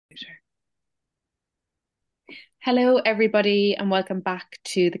Hello, everybody, and welcome back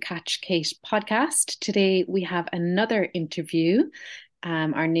to the Catch Kate podcast. Today we have another interview,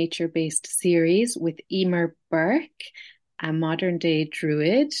 our nature-based series with Emer Burke, a modern-day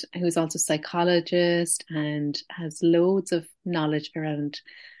druid who's also a psychologist and has loads of knowledge around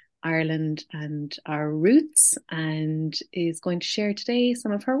Ireland and our roots, and is going to share today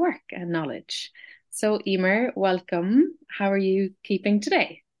some of her work and knowledge. So, Emer, welcome. How are you keeping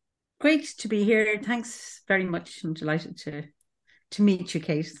today? Great to be here. Thanks very much. I'm delighted to meet you,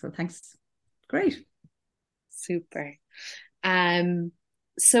 Kate. So thanks. Great. Super. Um,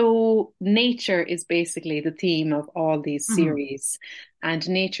 so nature is basically the theme of all these Mhm. series, and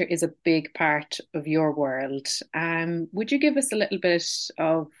nature is a big part of your world. Would you give us a little bit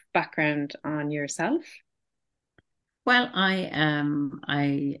of background on yourself? Well,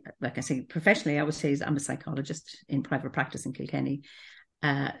 I like I say, professionally, I would say I'm a psychologist in private practice in Kilkenny.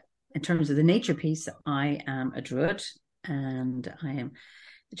 Uh, in terms of the nature piece, I am a druid, and I am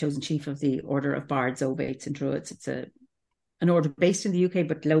the chosen chief of the Order of Bards, Ovates, and Druids. It's an order based in the UK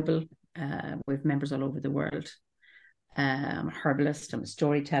but global, with members all over the world. I'm a herbalist. I'm a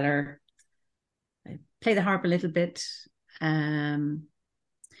storyteller. I play the harp a little bit. Um,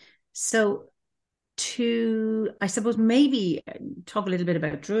 so I suppose, maybe talk a little bit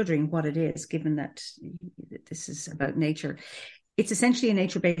about Druidry and what it is, given that this is about nature. It's essentially a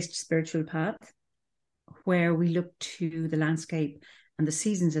nature-based spiritual path where we look to the landscape and the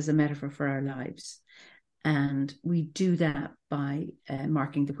seasons as a metaphor for our lives. And we do that by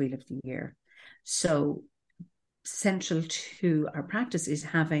marking the wheel of the year. So central to our practice is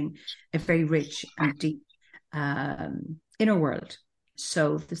having a very rich and deep inner world.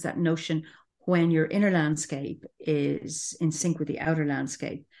 So there's that notion, when your inner landscape is in sync with the outer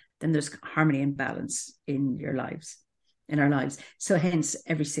landscape, then there's harmony and balance in our lives. So hence,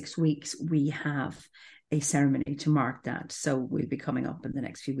 every 6 weeks, we have a ceremony to mark that. So we'll be coming up in the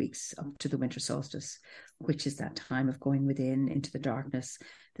next few weeks up to the winter solstice, which is that time of going within into the darkness,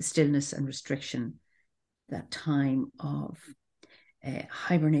 the stillness and restriction, that time of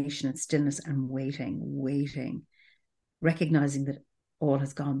hibernation and stillness and waiting, recognizing that all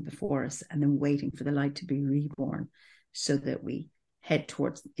has gone before us, and then waiting for the light to be reborn so that we head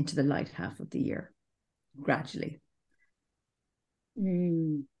into the light half of the year gradually.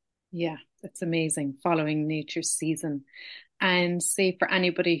 Yeah, that's amazing. Following nature's season. And say for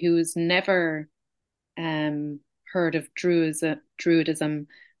anybody who's never heard of Druidism,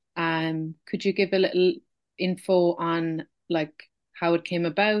 could you give a little info on like how it came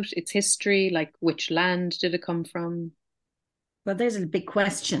about, its history, like which land did it come from? Well, there's a big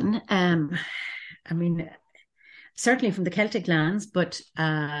question. I mean, certainly from the Celtic lands, but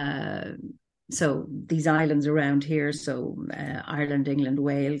so these islands around here, so Ireland, England,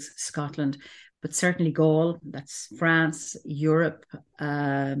 Wales, Scotland, but certainly Gaul, that's France, Europe.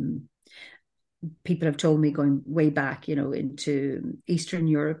 People have told me, going way back, into Eastern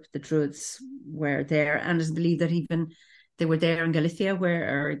Europe, the Druids were there, and it's believed that even they were there in Galicia,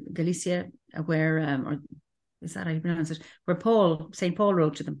 or is that how you pronounce it? Where St. Paul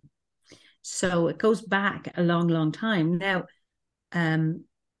wrote to them. So it goes back a long, long time. Now,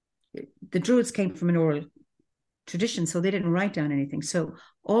 the Druids came from an oral tradition, so they didn't write down anything. So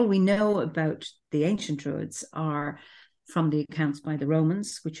all we know about the ancient Druids are from the accounts by the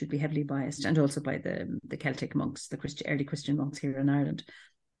Romans, which would be heavily biased, and also by the Celtic monks, the early Christian monks here in Ireland,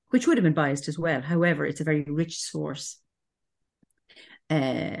 which would have been biased as well. However, it's a very rich source.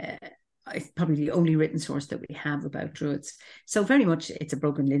 It's probably the only written source that we have about Druids. So very much it's a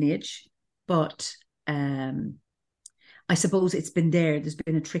broken lineage, but I suppose it's been there. There's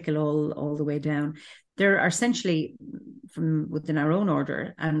been a trickle all the way down. There are essentially, from within our own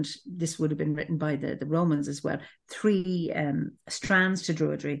order, and this would have been written by the Romans as well, three strands to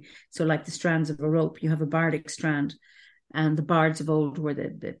Druidry. So like the strands of a rope, you have a bardic strand, and the bards of old were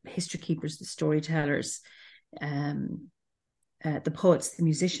the history keepers, the storytellers, the poets, the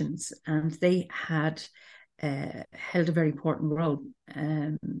musicians, and they had held a very important role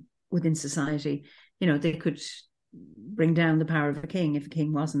within society. They could bring down the power of a king if a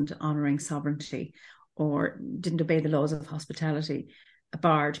king wasn't honouring sovereignty or didn't obey the laws of hospitality. A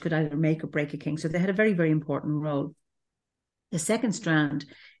bard could either make or break a king. So they had a very, very important role. The second strand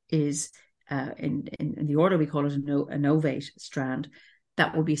is, in the order we call it, an ovate strand.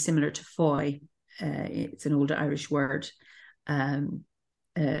 That would be similar to foy. It's an older Irish word. A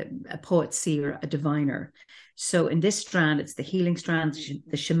poet, seer, a diviner. So in this strand, it's the healing strand,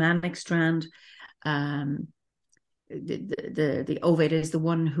 the shamanic strand. The ovate is the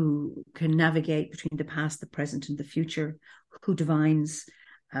one who can navigate between the past, the present, and the future, who divines,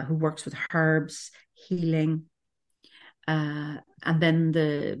 who works with herbs, healing. The shamanic strand is the one who can navigate between the past, the present, and the future, who divines, who works with herbs, healing. The ovate is the one who can navigate between the past, the present, and the future, who divines, who works with herbs, healing. And then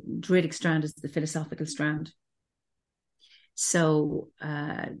the Druidic strand is the philosophical strand. So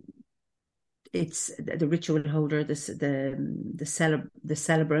it's the ritual holder, the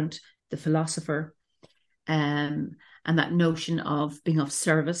celebrant, the philosopher, and that notion of being of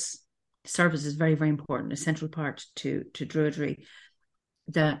service. Service is very, very important, a central part to Druidry.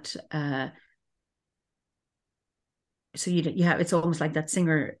 That so you have, it's almost like that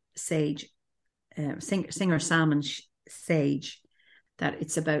singer sage, singer salmon sage, that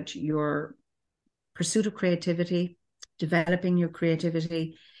it's about your pursuit of creativity, developing your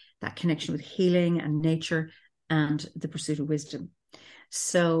creativity, that connection with healing and nature, and the pursuit of wisdom.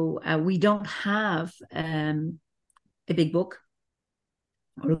 So we don't have a big book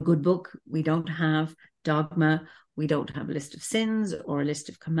or a good book. We don't have dogma. We don't have a list of sins or a list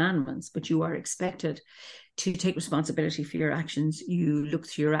of commandments, but you are expected to take responsibility for your actions. You look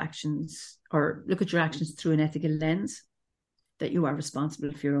through your actions, or look at your actions through an ethical lens, that you are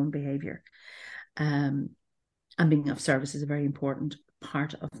responsible for your own behavior. And being of service is a very important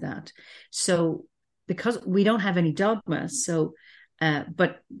part of that. So because we don't have any dogma, so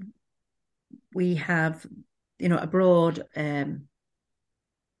but we have, a broad or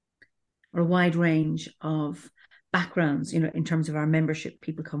a wide range of backgrounds, in terms of our membership.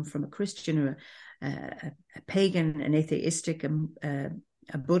 People come from a Christian or a pagan, an atheistic, a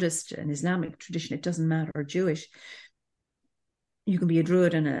Buddhist, an Islamic tradition. It doesn't matter, or Jewish. You can be a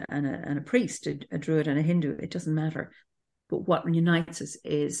Druid and a priest, a Druid and a Hindu. It doesn't matter. But what unites us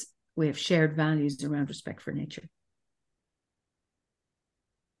is we have shared values around respect for nature.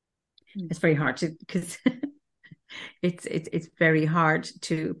 It's very hard to, because it's very hard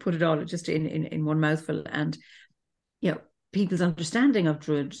to put it all just in one mouthful. And people's understanding of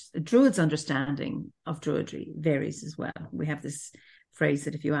Druids' understanding of Druidry varies as well. We have this phrase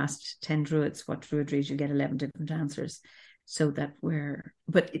that if you asked 10 Druids what Druidry is, you get 11 different answers. So that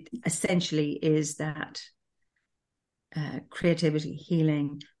but it essentially is that creativity,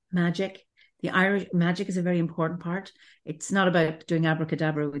 healing, magic. The Irish magic is a very important part. It's not about doing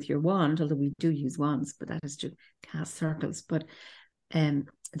abracadabra with your wand, although we do use wands, but that is to cast circles. But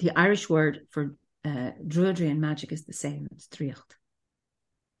the Irish word for Druidry and magic is the same. It's triacht.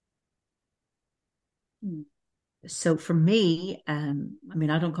 So for me, I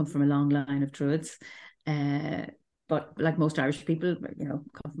don't come from a long line of Druids, but like most Irish people,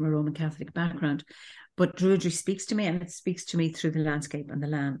 come from a Roman Catholic background. But Druidry speaks to me, and it speaks to me through the landscape and the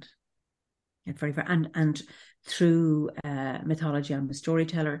land. And through mythology. I'm a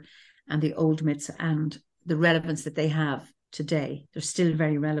storyteller, and the old myths and the relevance that they have today. They're still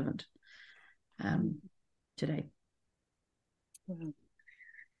very relevant today. Wow.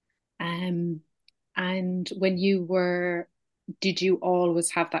 And when did you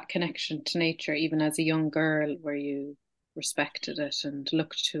always have that connection to nature, even as a young girl, where you respected it and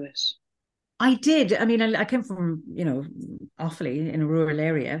looked to it? I did. I came from, Offaly, in a rural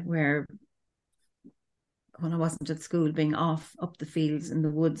area, where when I wasn't at school, being off up the fields in the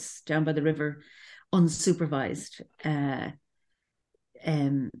woods down by the river, unsupervised,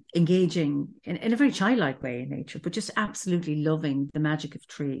 engaging in a very childlike way in nature, but just absolutely loving the magic of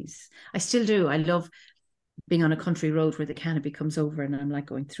trees. I still do. I love being on a country road where the canopy comes over and I'm like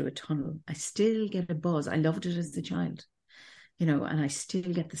going through a tunnel. I still get a buzz. I loved it as a child, and I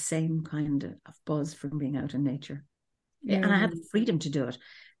still get the same kind of buzz from being out in nature. Yeah. And I had the freedom to do it.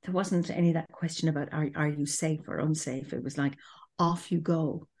 There wasn't any of that question about are you safe or unsafe. It was like, off you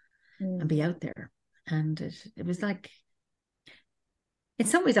go and be out there. And it was like, in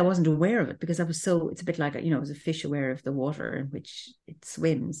some ways I wasn't aware of it, because it's a bit like, I was a fish aware of the water in which it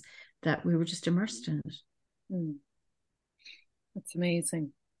swims, that we were just immersed in it. That's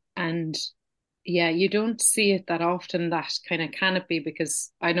amazing. And yeah, you don't see it that often, that kind of canopy,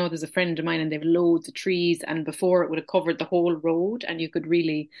 because I know there's a friend of mine and they've loads of trees, and before it would have covered the whole road and you could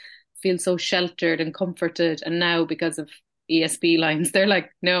really feel so sheltered and comforted. And now, because of ESB lines, they're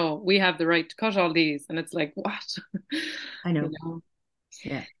like, no, we have the right to cut all these. And it's like, what? I know.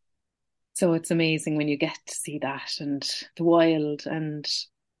 Yeah. So it's amazing when you get to see that and the wild. And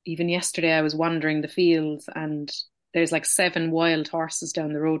even yesterday I was wandering the fields, and there's like 7 wild horses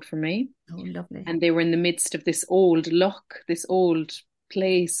down the road from me. Oh, lovely. And they were in the midst of this old loch, this old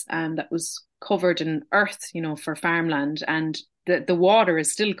place, and that was covered in earth, for farmland. And the water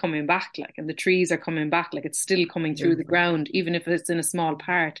is still coming back, and the trees are coming back, it's still coming through the ground, even if it's in a small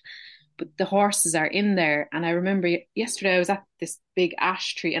part. But the horses are in there. And I remember yesterday I was at this big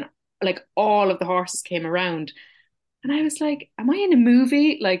ash tree, and all of the horses came around. And I was like, am I in a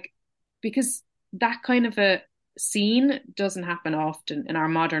movie? Because that kind of a scene doesn't happen often in our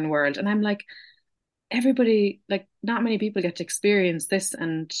modern world. And I'm like, everybody, like not many people get to experience this,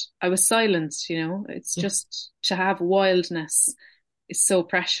 and I was silenced, it's Yeah. just to have wildness is so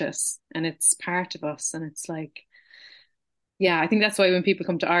precious and it's part of us, and it's like, yeah, I think that's why when people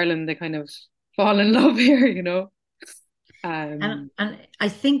come to Ireland they kind of fall in love here. And um and I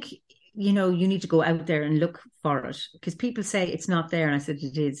think, you need to go out there and look for it, because people say it's not there. And I said,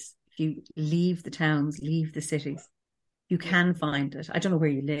 it is. If you leave the towns, leave the cities, you yeah, can find it. I don't know where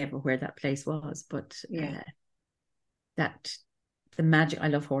you live or where that place was, but yeah, that the magic. I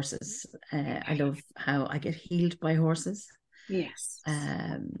love horses. I love how I get healed by horses. yes,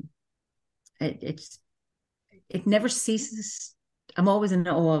 Um, it's it never ceases. I'm always in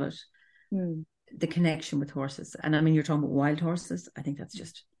awe of it. mm, The connection with horses, and I mean, you're talking about wild horses. I think that's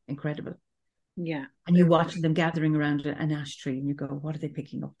just incredible. yeah, And you watch them gathering around an ash tree, and you go, "What are they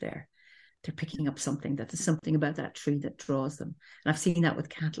picking up there?" They're picking up something. That there's something about that tree that draws them. And I've seen that with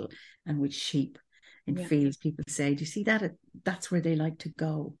cattle and with sheep in yeah, fields. People say, "Do you see that? That's where they like to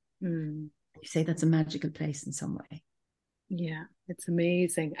go." mm, You say that's a magical place in some way. yeah, it's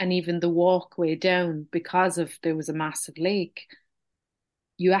amazing. And even the walkway down, because of there was a massive lake,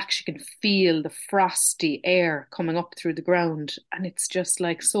 you actually can feel the frosty air coming up through the ground, and it's just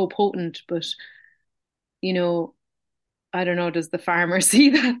like so potent. But you know, I don't know, does the farmer see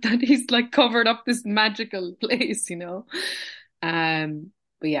that he's like covered up this magical place?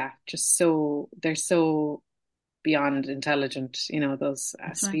 But yeah, just so they're so beyond intelligent, those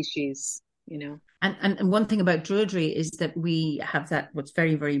That's right. species. And one thing about Druidry is that we have that. What's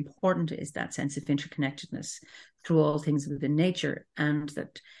very, very important is that sense of interconnectedness through all things within nature, and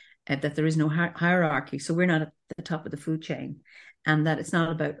that there is no hierarchy. So we're not at the top of the food chain, and that it's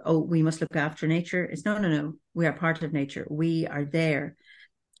not about, oh, we must look after nature. It's no, no, no. We are part of nature. We are there,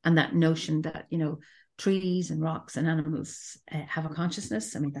 and that notion that trees and rocks and animals have a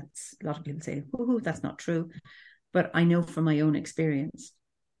consciousness. I mean, that's a lot of people say, "Woohoo, that's not true," but I know from my own experience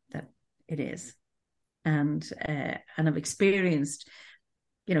that it is. And I've experienced,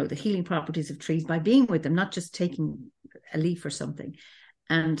 the healing properties of trees by being with them, not just taking a leaf or something.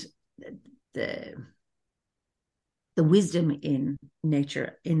 And the the wisdom in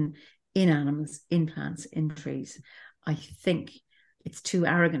nature, in animals, in plants, in trees. I think it's too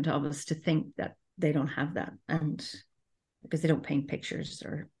arrogant of us to think that they don't have that, and because they don't paint pictures,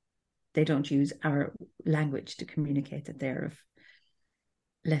 or they don't use our language to communicate that they're of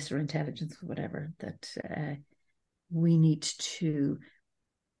lesser intelligence or whatever, that we need to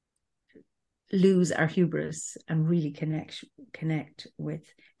lose our hubris and really connect with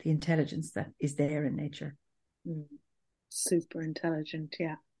the intelligence that is there in nature. Mm. Super intelligent,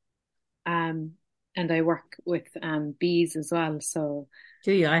 yeah. Um, and I work with bees as well, so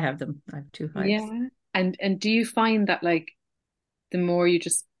Do you? I have them. I have two hives. yeah. And do you find that like the more you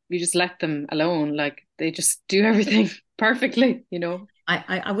just let them alone, like they just do everything perfectly?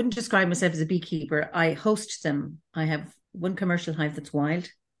 I wouldn't describe myself as a beekeeper. I host them. I have one commercial hive that's wild.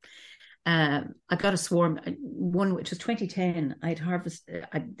 I got a swarm, one which was 2010. I had harvested,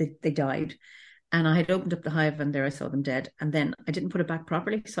 they died, and I had opened up the hive, and there I saw them dead. And then I didn't put it back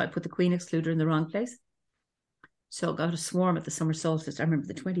properly, so I put the queen excluder in the wrong place. So I got a swarm at the summer solstice. I remember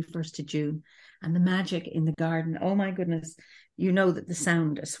the 21st of June, and the magic in the garden. Oh my goodness. You know that the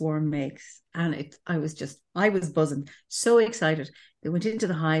sound a swarm makes. And I was buzzing, so excited. They went into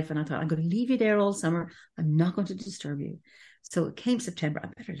the hive, and I thought, I'm going to leave you there all summer. I'm not going to disturb you. So it came September, I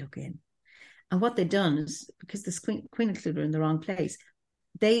better look in. And what they'd done is, because the queen excluder in the wrong place,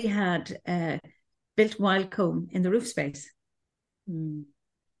 they had built wild comb in the roof space. Mm.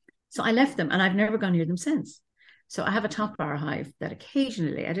 So I left them, and I've never gone near them since. So I have a top bar hive that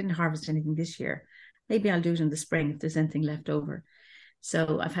occasionally, I didn't harvest anything this year. Maybe I'll do it in the spring if there's anything left over.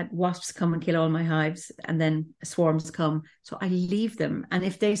 So I've had wasps come and kill all my hives, and then swarms come. So I leave them. And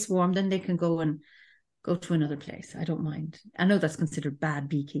if they swarm, then they can go to another place. I don't mind. I know that's considered bad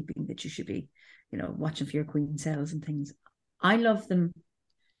beekeeping, that you should be, watching for your queen cells and things. I love them.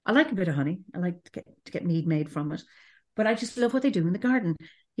 I like a bit of honey. I like to get mead made from it. But I just love what they do in the garden.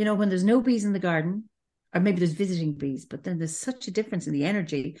 When there's no bees in the garden, or maybe there's visiting bees, but then there's such a difference in the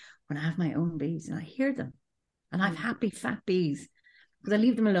energy when I have my own bees and I hear them. And I have happy, fat bees, because I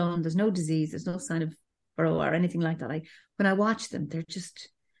leave them alone. There's no disease. There's no sign of burrow or anything like that. When I watch them, they're just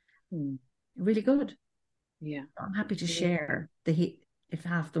really good. Yeah. I'm happy to share the heat if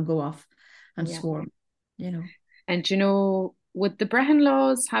half of them go off and Yeah. swarm. And would the Brehon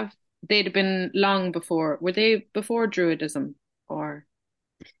laws have they'd been long before? Were they before Druidism or?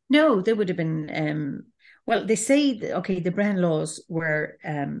 No, they would have been. Well, they say okay, the Brehon laws were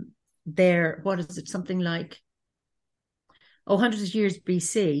there. What is it? Something like hundreds of years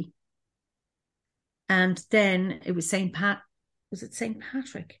BC, And then it was was it St.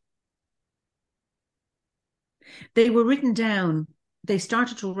 Patrick? They were written down. They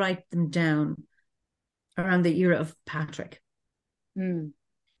started to write them down around the era of Patrick. Mm.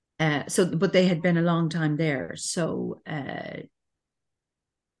 But they had been a long time there. So, and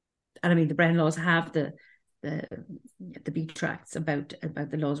I mean, the Brennan laws have the bee tracts about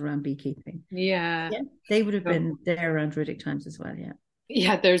the laws around beekeeping. Yeah. They would have been there around Druidic times as well. Yeah.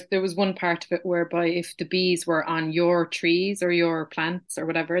 Yeah, there was one part of it whereby if the bees were on your trees or your plants or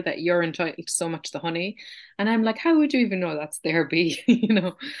whatever, that you're entitled to so much of the honey. And I'm like, how would you even know that's their bee?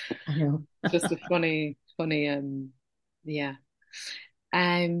 I know. Just a funny, yeah.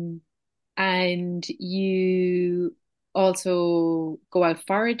 Um, and you also go out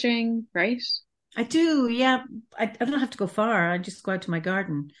foraging, right? I do, yeah. I don't have to go far. I just go out to my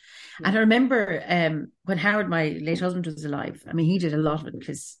garden. Yeah. And I remember when Howard, my late husband, was alive. I mean, he did a lot of it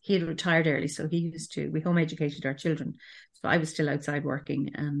because he had retired early. So we home educated our children. So I was still outside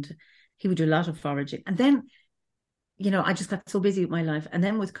working, and he would do a lot of foraging. And then, I just got so busy with my life. And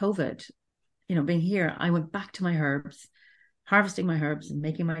then with COVID, being here, I went back to my herbs, harvesting my herbs and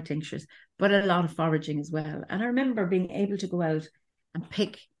making my tinctures, but a lot of foraging as well. And I remember being able to go out and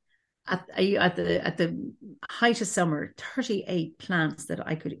pick at the height of summer, 38 plants that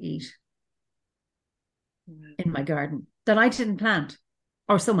I could eat in my garden that I didn't plant,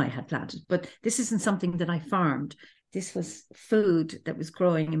 or some I had planted, but this isn't something that I farmed. This was food that was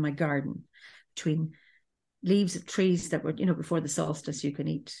growing in my garden between leaves of trees that were, before the solstice. You can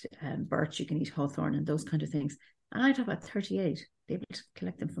eat birch, you can eat hawthorn and those kind of things. And I'd have about 38, be able to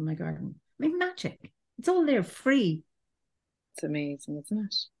collect them from my garden. I mean, magic. It's all there free. It's amazing, isn't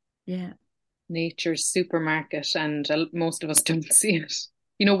it? Yeah. Nature's supermarket, and most of us don't see it.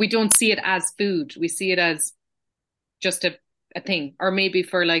 We don't see it as food. We see it as just a thing, or maybe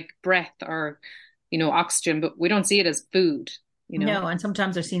for like breath or, oxygen, but we don't see it as food, No, and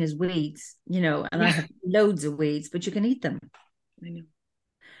sometimes they're seen as weeds, and I have loads of weeds, but you can eat them. I know.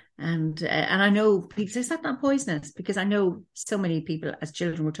 And I know people say, is that not poisonous? Because I know so many people as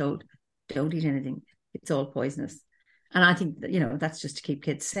children were told, don't eat anything. It's all poisonous. And I think that, that's just to keep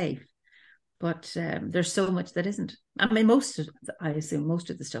kids safe. But there's so much that isn't. I mean, I assume most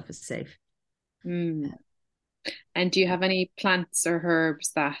of the stuff is safe. Mm. And do you have any plants or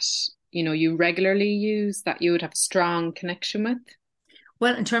herbs that, you regularly use that you would have a strong connection with?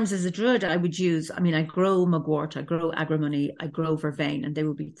 Well, in terms as a druid, I grow mugwort, I grow agrimony, I grow vervain, and they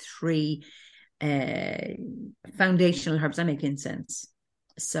would be three foundational herbs. I make incense.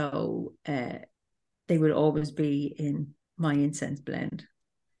 So they would always be in my incense blend.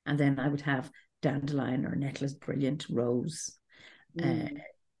 And then I would have dandelion or necklace brilliant, rose. Do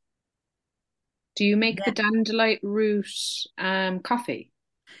you make the dandelion root coffee?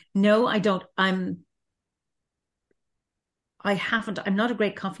 No, I don't. I'm not a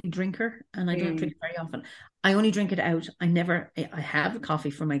great coffee drinker, and I don't drink it very often. I only drink it out. I have a coffee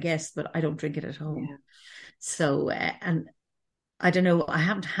for my guests, but I don't drink it at home. Yeah. So, and I don't know, I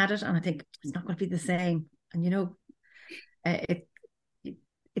haven't had it, and I think it's not going to be the same. And,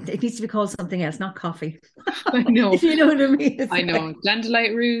 it needs to be called something else, not coffee. I know. If you know what I mean. I know.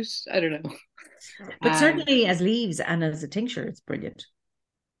 Dandelion root, I don't know. But certainly as leaves and as a tincture, it's brilliant.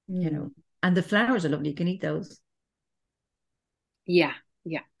 And the flowers are lovely. You can eat those. Yeah.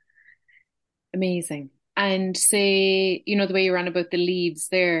 Amazing. And say, the way you ran about the leaves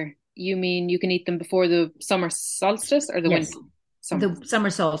there, you mean you can eat them before the summer solstice or the winter? The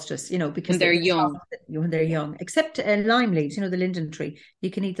summer solstice, because they're young. When they're young, except lime leaves, the linden tree, you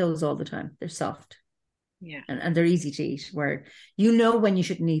can eat those all the time. They're soft. Yeah. And they're easy to eat, where when you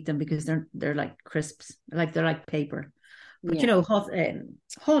shouldn't eat them because they're like crisps, they're like paper. But hawthorn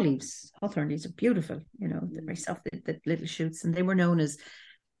leaves are beautiful. They're very soft, the little shoots, and they were known as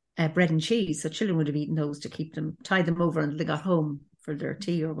bread and cheese. So children would have eaten those to keep them, tie them over until they got home for their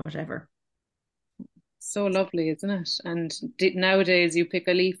tea or whatever. So lovely, isn't it? And nowadays you pick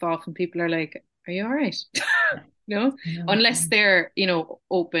a leaf off and people are like, are you all right? No, unless they're,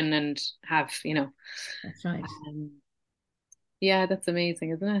 open and have, That's right. Yeah, that's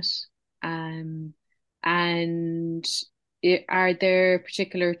amazing, isn't it? And are there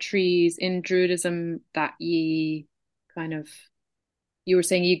particular trees in Druidism that you were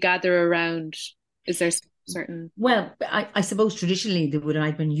saying you gather around? Is there certain? Well, I suppose traditionally there would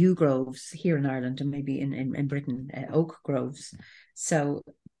have been yew groves here in Ireland and maybe in Britain, oak groves. So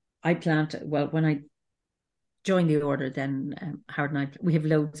I plant, when I joined the order, then Howard and I, we have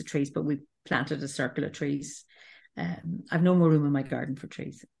loads of trees, but we planted a circle of trees. I've no more room in my garden for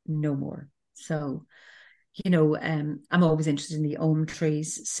trees, no more. So, I'm always interested in the elm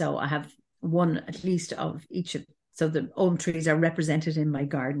trees. So I have one at least of each of. So the Ogham trees are represented in my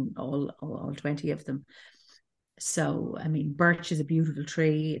garden, all 20 of them. So, I mean, birch is a beautiful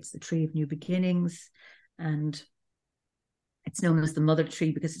tree. It's the tree of new beginnings. And it's known as the mother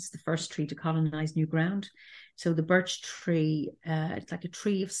tree because it's the first tree to colonize new ground. So the birch tree, it's like a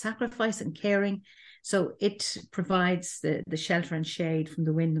tree of sacrifice and caring. So it provides the shelter and shade from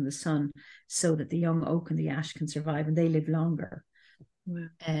the wind and the sun so that the young oak and the ash can survive and they live longer. Wow.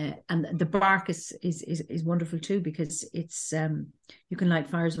 And the bark is wonderful too, because it's you can light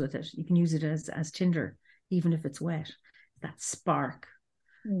fires with it. You can use it as tinder, even if it's wet. That spark.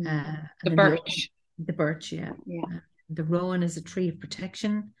 The birch. The birch, yeah. The rowan is a tree of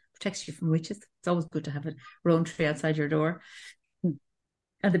protection, protects you from witches. It's always good to have a rowan tree outside your door.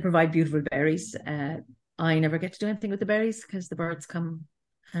 And they provide beautiful berries. I never get to do anything with the berries because the birds come,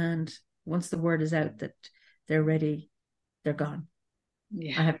 and once the word is out that they're ready, they're gone.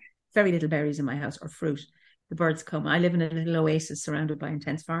 I have very little berries in my house or fruit. The birds come. I live in a little oasis surrounded by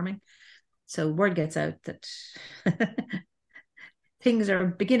intense farming. So word gets out that things are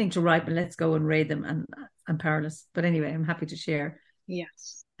beginning to ripen. Let's go and raid them. And I'm powerless. But anyway, I'm happy to share.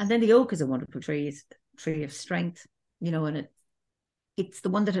 Yes. And then the oak is a wonderful tree. It's a tree of strength, and it's the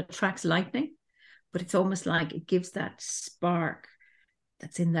one that attracts lightning, but it's almost like it gives that spark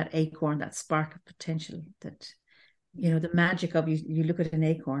that's in that acorn, that spark of potential that, the magic of you look at an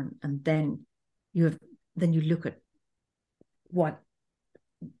acorn and then you look at when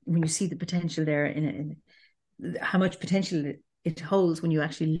you see the potential there in how much potential it holds when you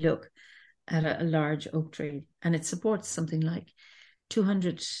actually look at a large oak tree, and it supports something like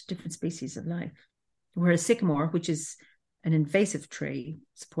 200 different species of life, whereas sycamore, which is an invasive tree,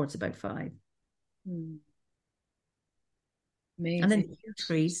 supports about 5. Amazing. And then the yew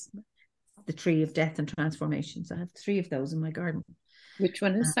trees, the tree of death and transformations. I have 3 of those in my garden. Which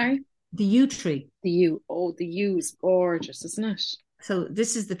one is, sorry? The yew tree. The yew. Oh, the yew is gorgeous, isn't it? So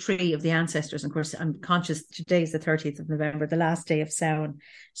this is the tree of the ancestors. And of course, I'm conscious today is the 30th of November, the last day of Samhain.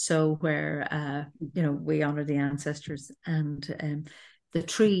 So where, we honor the ancestors. And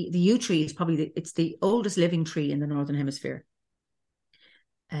the yew tree is probably it's the oldest living tree in the Northern Hemisphere.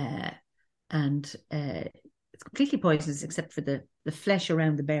 And it's completely poisonous except for the flesh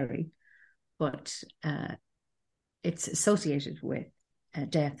around the berry. But it's associated with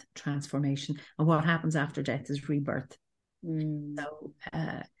death, transformation. And what happens after death is rebirth. So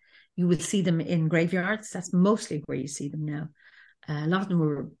you will see them in graveyards. That's mostly where you see them now. A lot of them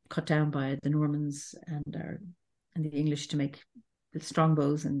were cut down by the Normans and the English to make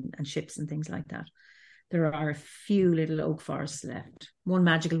strongbows and ships and things like that. There are a few little oak forests left. One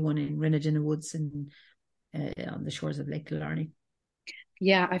magical one in Rinnagina Woods on the shores of Lake Killarney.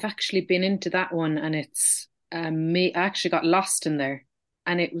 Yeah, I've actually been into that one, and it's I actually got lost in there,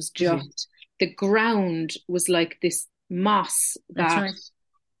 and it was just the ground was like this moss that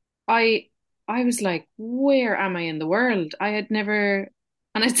I was like, where am I in the world? I had never,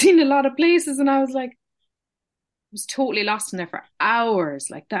 and I'd seen a lot of places, and I was like, I was totally lost in there for hours.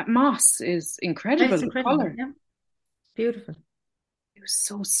 Like, that moss is incredible. It's incredible. The color. Yeah. Beautiful. It was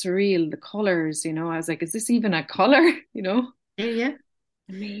so surreal, the colors, I was like, is this even a color? Yeah.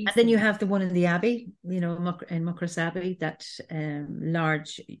 Amazing. And then you have the one in the Abbey, in Muckross Abbey, that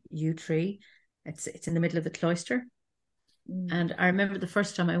large yew tree. It's in the middle of the cloister. And I remember the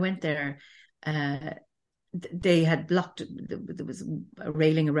first time I went there, they had blocked, there was a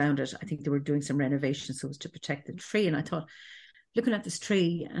railing around it. I think they were doing some renovations so as to protect the tree. And I thought, looking at this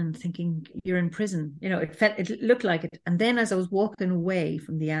tree and thinking, you're in prison. It looked like it. And then as I was walking away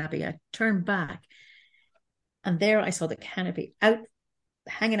from the Abbey, I turned back, and there I saw the canopy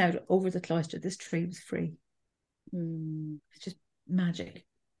hanging out over the cloister. This tree was free. It's just magic,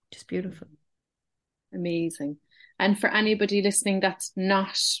 just beautiful. Amazing. And for anybody listening has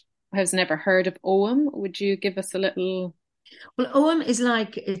never heard of Ogham, would you give us a little? Well, Ogham is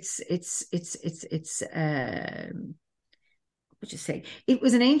like it's what you say? It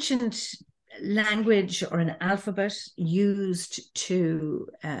was an ancient language or an alphabet used to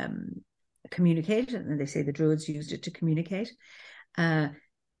communicate, and they say the Druids used it to communicate.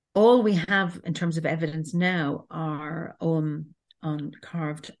 All we have in terms of evidence now are Ogham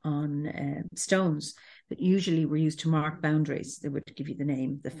carved on stones that usually were used to mark boundaries. They would give you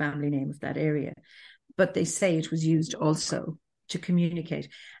the family name of that area, but they say it was used also to communicate.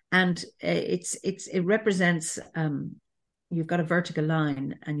 And it represents you've got a vertical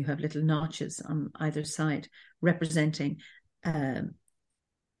line and you have little notches on either side representing actually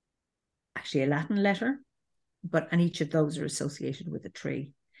a Latin letter, and each of those are associated with a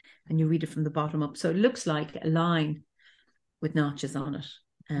tree, and you read it from the bottom up. So it looks like a line with notches on it.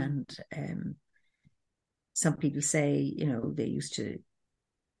 And some people say, you know, they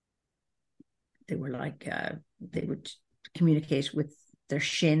were like, they would communicate with their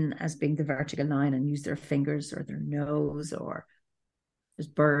shin as being the vertical line and use their fingers or their nose, or there's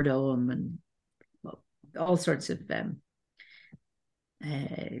birdom and all sorts of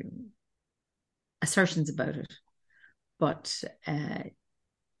assertions about it. But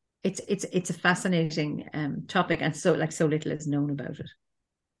it's a fascinating topic, and so little is known about it.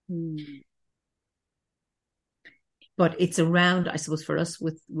 But it's around, I suppose, for us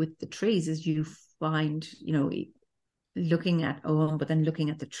with the trees, is you find, you know, looking at but then looking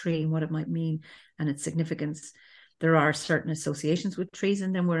at the tree and what it might mean and its significance. There are certain associations with trees,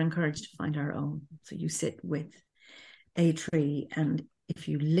 and then we're encouraged to find our own. So you sit with a tree, and if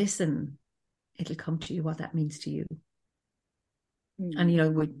you listen, it'll come to you what that means to you. And, you know,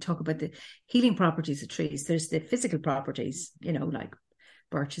 we talk about the healing properties of trees. There's the physical properties, you know, like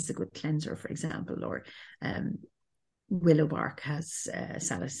birch is a good cleanser, for example, or willow bark has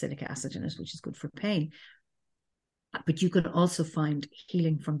salicylic acid in it, which is good for pain. But you can also find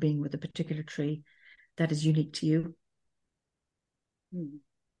healing from being with a particular tree that is unique to you.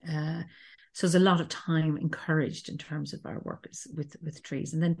 So there's a lot of time encouraged in terms of our work with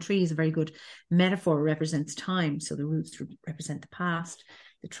trees. And then tree is a very good metaphor, represents time. So the roots represent the past,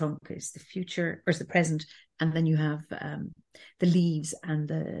 the trunk is the future, or is the present, and then you have the leaves and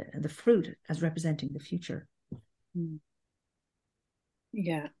the fruit as representing the future.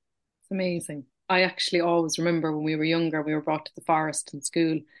 Yeah, it's amazing. I actually always remember when we were younger, we were brought to the forest in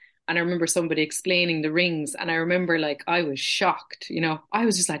school, and I remember somebody explaining the rings, and I remember, like, I was shocked, you know, I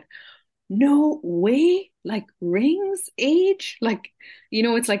was just like, no way, like, rings age, like, you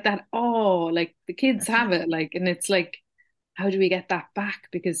know, it's like that, oh, like the kids have it, like, and it's like, how do we get that back?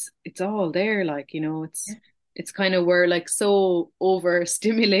 Because it's all there, like, you know, it's kind of, we're like so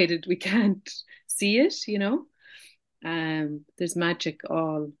overstimulated we can't see it, you know. There's magic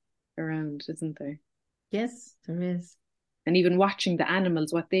all around, isn't there? Yes, there is. And even watching the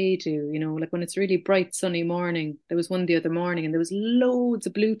animals, what they do, you know, like when it's really bright, sunny morning. There was one the other morning, and there was loads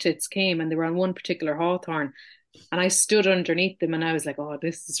of blue tits came, and they were on one particular hawthorn. And I stood underneath them, and I was like, oh,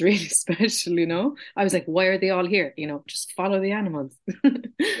 this is really special, you know? I was like, why are they all here? You know, just follow the animals.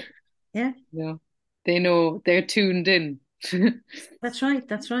 Yeah. Yeah. They know, they're tuned in. That's right.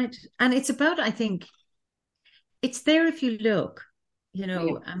 That's right. And it's about, I think, it's there if you look. You know,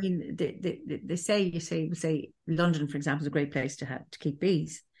 Yeah. I mean, they say London, for example, is a great place to keep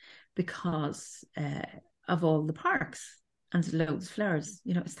bees because of all the parks and loads of flowers.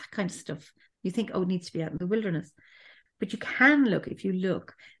 You know, it's that kind of stuff. You think, oh, it needs to be out in the wilderness, but you can look if you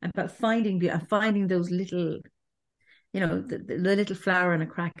look about finding those little, you know, the little flower in a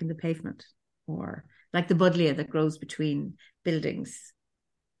crack in the pavement, or like the buddleia that grows between buildings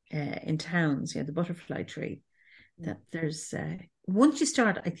in towns. You know, the butterfly tree. That there's once you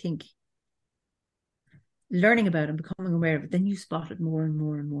start, I think, learning about it and becoming aware of it, then you spot it more and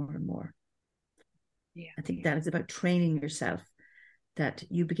more and more and more. Yeah. I think that is about training yourself, that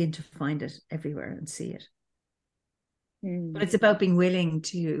you begin to find it everywhere and see it. But it's about being willing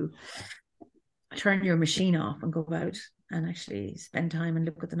to turn your machine off and go out and actually spend time and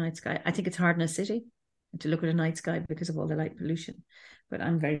look at the night sky. I think it's hard in a city to look at a night sky because of all the light pollution, but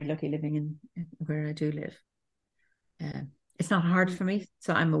I'm very lucky living in where I do live. It's not hard for me,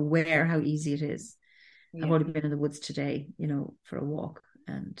 so I'm aware how easy it is. Yeah. I've already been in the woods today, you know, for a walk,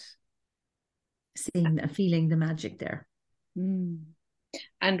 and seeing and feeling the magic there. And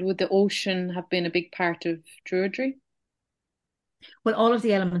would the ocean have been a big part of Druidry? Well, all of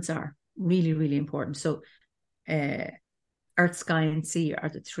the elements are really, really important. So earth, sky and sea are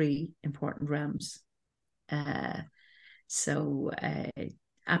the three important realms. So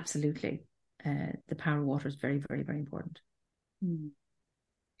absolutely. The power of water is very, very, very important.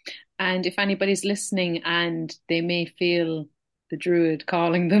 And if anybody's listening and they may feel the Druid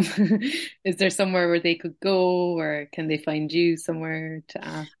calling them, is there somewhere where they could go, or can they find you somewhere to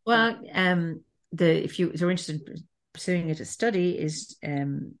ask? Well, if you're interested in pursuing it, a study is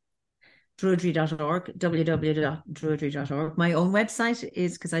druidry.org, www.druidry.org. My own website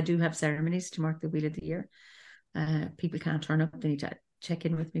is, because I do have ceremonies to mark the Wheel of the Year. People can't turn up, they need to check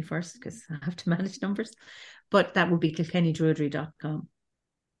in with me first because I have to manage numbers, but that would be kilkennydruidry.com.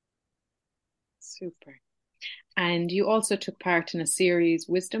 Super. And you also took part in a series,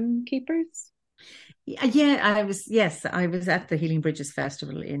 Wisdom Keepers? Yeah, I was at the Healing Bridges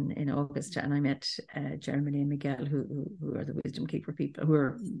Festival in August, and I met Germany and Miguel, who are the Wisdom Keeper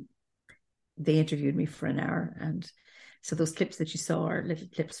people, they interviewed me for an hour, and so those clips that you saw are little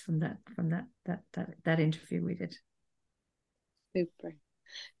clips from that interview we did. Super.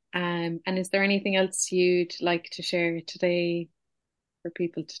 And is there anything else you'd like to share today for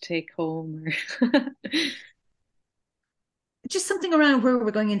people to take home? Or Just something around where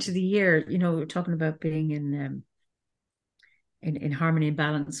we're going into the year. We're talking about being in harmony and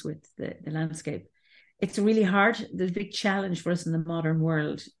balance with the landscape. It's really hard. There's a big challenge for us in the modern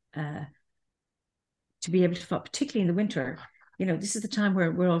world to be able to, particularly in the winter. This is the time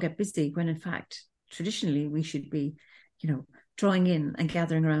where we all get busy, when in fact, traditionally, we should be, drawing in and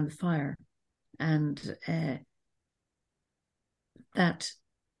gathering around the fire. And that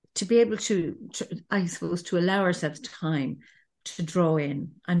to be able to, I suppose, to allow ourselves time to draw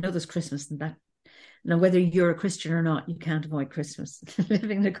in. I know there's Christmas and that. Now, whether you're a Christian or not, you can't avoid Christmas.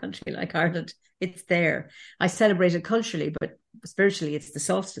 Living in a country like Ireland, it's there. I celebrate it culturally, but spiritually, it's the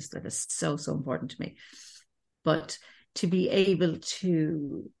solstice that is so, so important to me. But to be able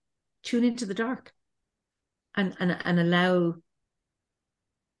to tune into the dark and allow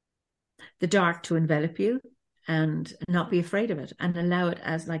the dark to envelop you and not be afraid of it, and allow it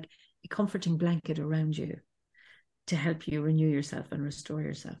as like a comforting blanket around you to help you renew yourself and restore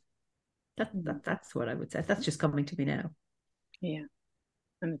yourself. That's what I would say. That's just coming to me now. Yeah.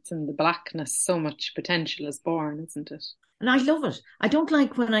 And it's in the blackness, so much potential is born, isn't it? And I love it. I don't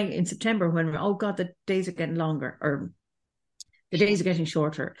like in September, when, oh God, the days are getting longer, or the days are getting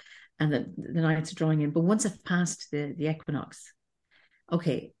shorter, and the nights are drawing in. But once I've passed the equinox,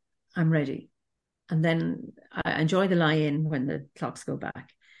 okay, I'm ready. And then I enjoy the lie-in when the clocks go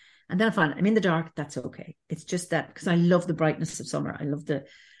back. And then I find I'm in the dark, that's okay. It's just that, because I love the brightness of summer. I love the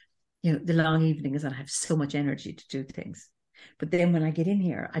long evenings, and I have so much energy to do things. But then when I get in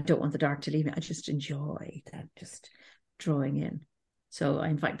here, I don't want the dark to leave me. I just enjoy that, just drawing in. So I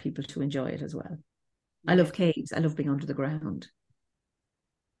invite people to enjoy it as well. Yeah. I love caves. I love being under the ground.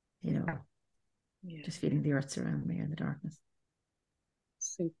 Just feeling the earth surround me and the darkness.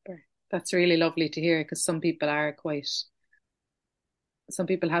 Super. That's really lovely to hear, because some people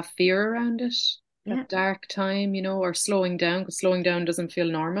have fear around it, that dark time, or slowing down, because slowing down doesn't feel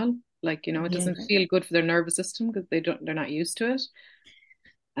normal. Like, it doesn't feel good for their nervous system, because they're not used to it.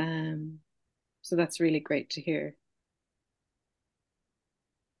 So that's really great to hear.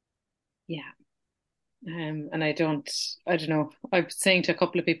 Yeah. And I don't know. I'm saying to a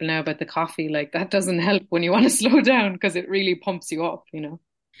couple of people now about the coffee, like that doesn't help when you want to slow down, because it really pumps you up,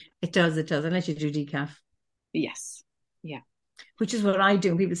 It does, unless you do decaf. Yes. Yeah. Which is what I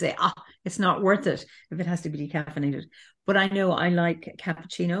do. People say, it's not worth it if it has to be decaffeinated. But I know I like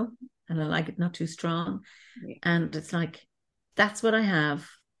cappuccino, and I like it not too strong. Yeah. And it's like, that's what I have,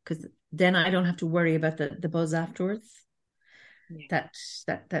 because then I don't have to worry about the buzz afterwards. Yeah. That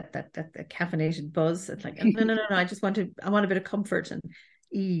caffeinated buzz. It's like, no. I want a bit of comfort and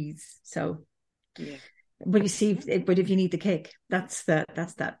ease. So, yeah. But you see, but if you need the kick, that's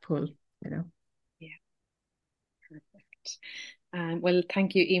that pull, Yeah. Perfect. Well,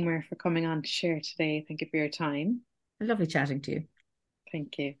 thank you, Emer, for coming on to share today. Thank you for your time. Lovely chatting to you.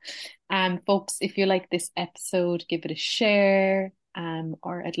 Thank you. Folks, if you like this episode, give it a share.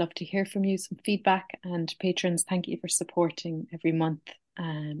 Or I'd love to hear from you, some feedback. And patrons, thank you for supporting every month.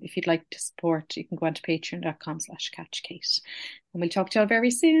 If you'd like to support, you can go on to patreon.com/catchkate. And we'll talk to you all very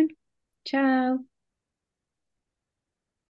soon. Ciao.